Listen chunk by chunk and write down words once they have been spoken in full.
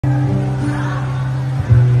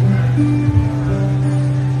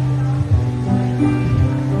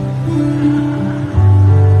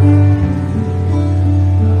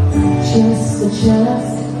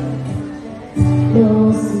just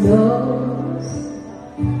nose to nose,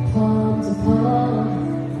 palm to palm.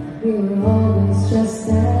 We were always just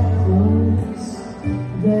that close,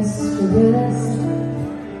 wrist to wrist,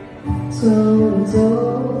 toe to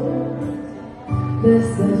toe. This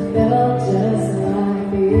that felt just like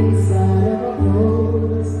the inside of a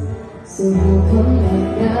rose. So you come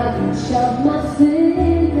back out and chop my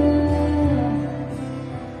finger.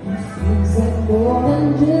 It feels like more than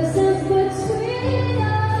distance between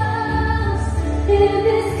us. In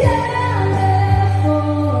this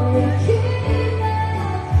California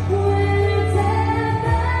kingdom, we're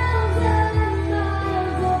 10,000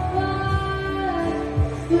 miles apart.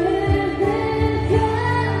 Within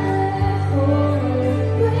California,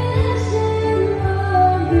 wishing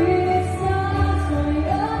on these stars for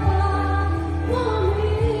your heart, for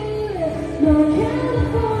me, my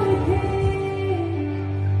California king.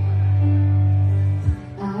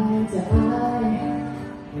 Eye to eye,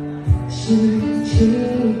 cheek to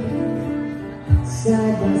cheek,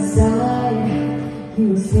 side by side, he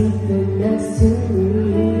was sleeping next to me.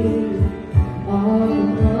 All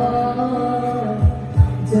alone,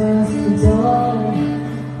 dusk to dawn,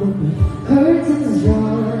 with the curtains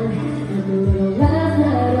drawn, and the little last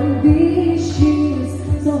night on beach sheets.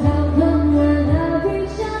 So how come when I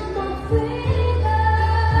reach out my finger,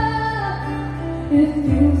 it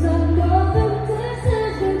feels like nothing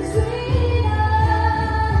distance between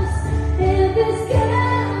us. In this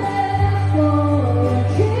California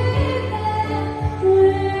kingdom,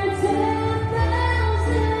 we're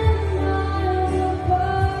 10,000 miles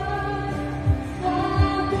apart.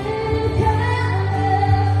 I've been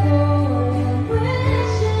California,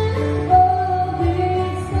 wishing all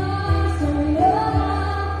these stars on your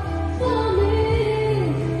heart, for me,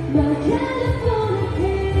 my California king.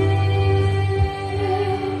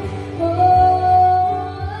 Oh,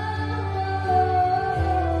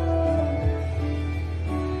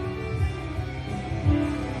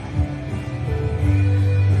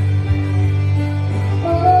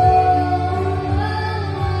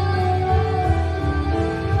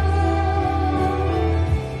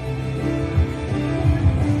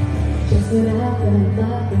 just when I felt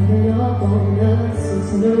like giving up on us, so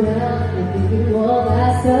turn around and give you all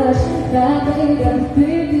that touch that made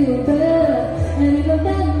everything feel better. And even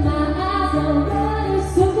then my eyes are running,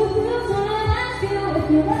 so confused when I ask you if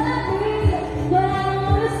you love me, but I don't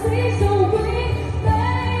wanna see, so weak,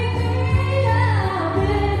 baby. I've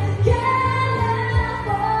been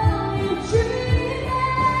California dreaming.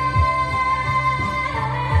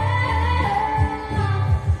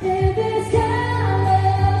 In this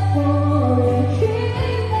California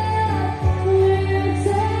kingdom, we're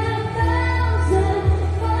 10,000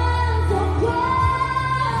 miles apart.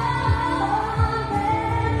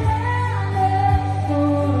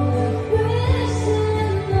 California,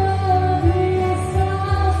 wishing all these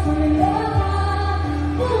stars for your heart,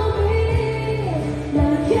 for me, my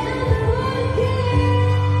California king.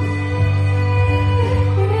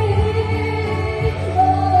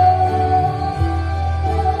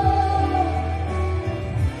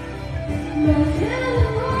 My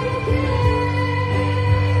California king.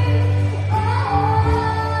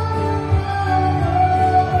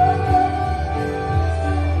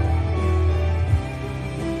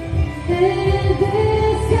 In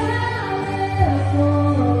this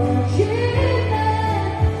California kingdom,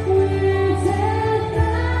 we're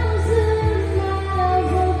 10,000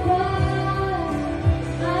 miles apart.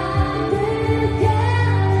 I've been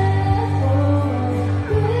California,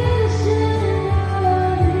 wishing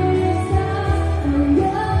all these stars on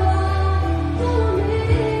your heart, for me,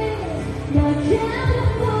 my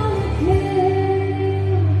California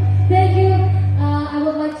king. Thank you. I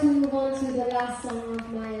would like to move on to the last song of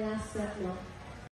my last set now.